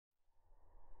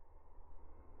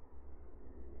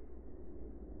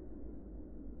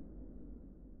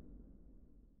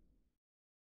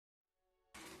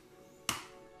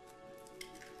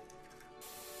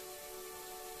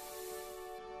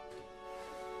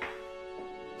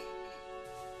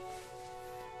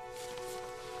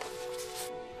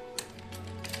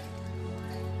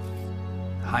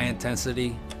High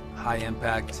intensity, high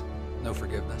impact, no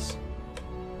forgiveness.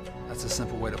 That's a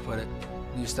simple way to put it.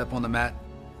 When you step on the mat,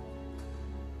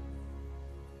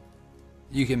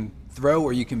 you can throw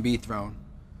or you can be thrown.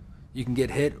 You can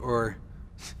get hit or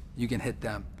you can hit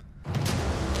them.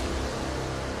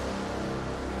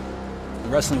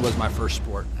 Wrestling was my first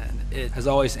sport, and it has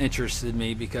always interested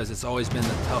me because it's always been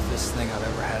the toughest thing I've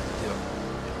ever had to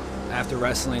do. After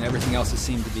wrestling, everything else has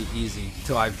seemed to be easy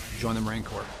until I joined the Marine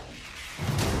Corps.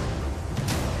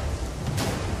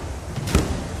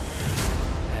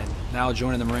 And now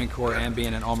joining the Marine Corps and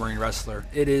being an all-Marine wrestler,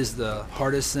 it is the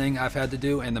hardest thing I've had to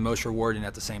do and the most rewarding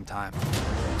at the same time.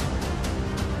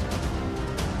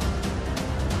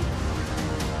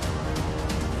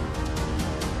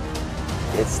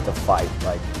 It's the fight.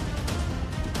 Like,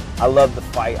 I love the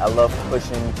fight. I love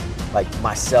pushing like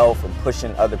myself and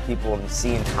pushing other people and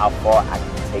seeing how far I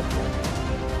can take them.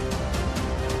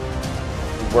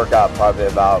 We work out probably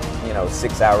about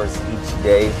 6 hours each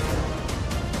day.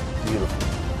 Beautiful.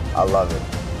 I love it.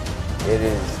 It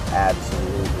is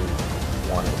absolutely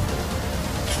wonderful.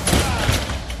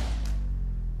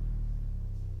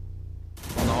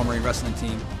 On the all-Marine wrestling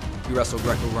team, we wrestle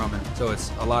Greco-Roman, so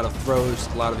it's a lot of throws,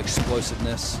 a lot of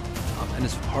explosiveness, and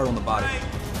it's hard on the body.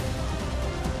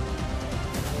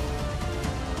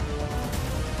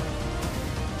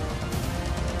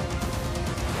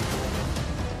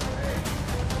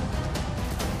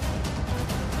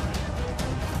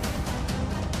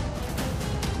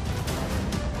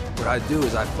 What I do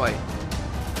is I fight.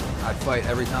 I fight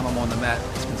every time I'm on the mat.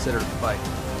 It's considered a fight.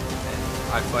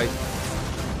 And I fight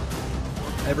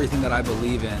everything that I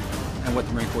believe in and what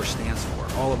the Marine Corps stands for.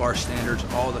 All of our standards,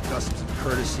 all the customs and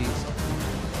courtesies.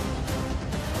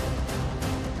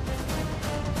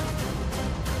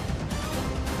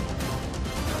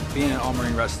 Being an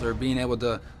all-Marine wrestler, being able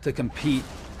to compete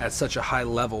at such a high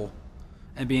level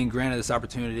and being granted this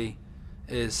opportunity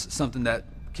is something that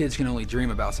kids can only dream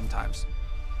about sometimes.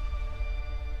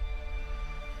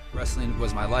 Wrestling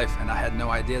was my life, and I had no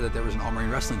idea that there was an all-Marine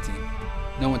wrestling team.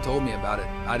 No one told me about it.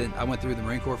 I went through the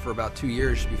Marine Corps for about 2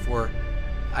 years before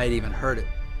I had even heard it.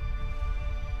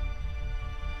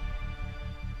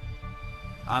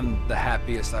 I'm the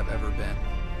happiest I've ever been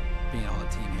being on the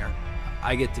team here.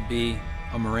 I get to be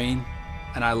a Marine,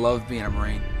 and I love being a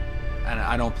Marine, and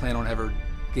I don't plan on ever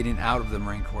getting out of the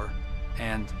Marine Corps.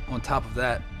 And on top of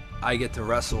that, I get to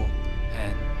wrestle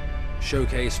and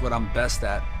showcase what I'm best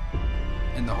at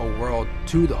in the whole world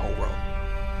to the whole world.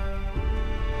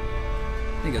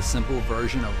 I think a simple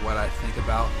version of what I think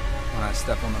about when I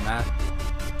step on the mat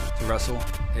to wrestle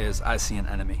is I see an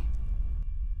enemy.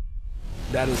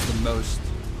 That is the most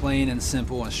plain and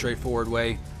simple and straightforward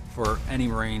way for any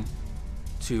Marine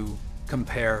to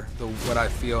compare what I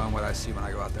feel and what I see when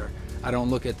I go out there. I don't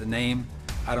look at the name,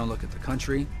 I don't look at the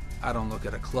country, I don't look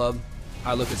at a club,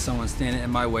 I look at someone standing in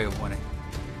my way of winning.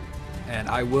 And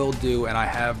I will do, and I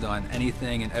have done,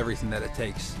 anything and everything that it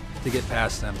takes to get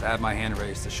past them, to have my hand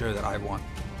raised, to show that I won.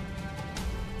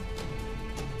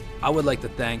 I would like to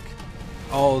thank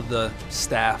all the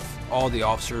staff, all the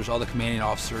officers, all the commanding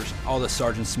officers, all the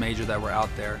sergeants major that were out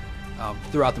there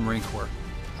throughout the Marine Corps.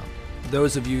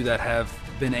 Those of you that have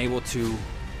been able to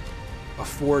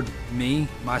afford me,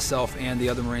 myself, and the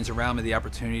other Marines around me the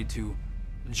opportunity to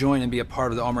join and be a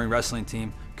part of the all-Marine wrestling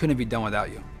team couldn't be done without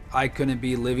you. I couldn't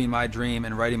be living my dream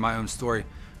and writing my own story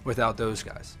without those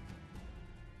guys.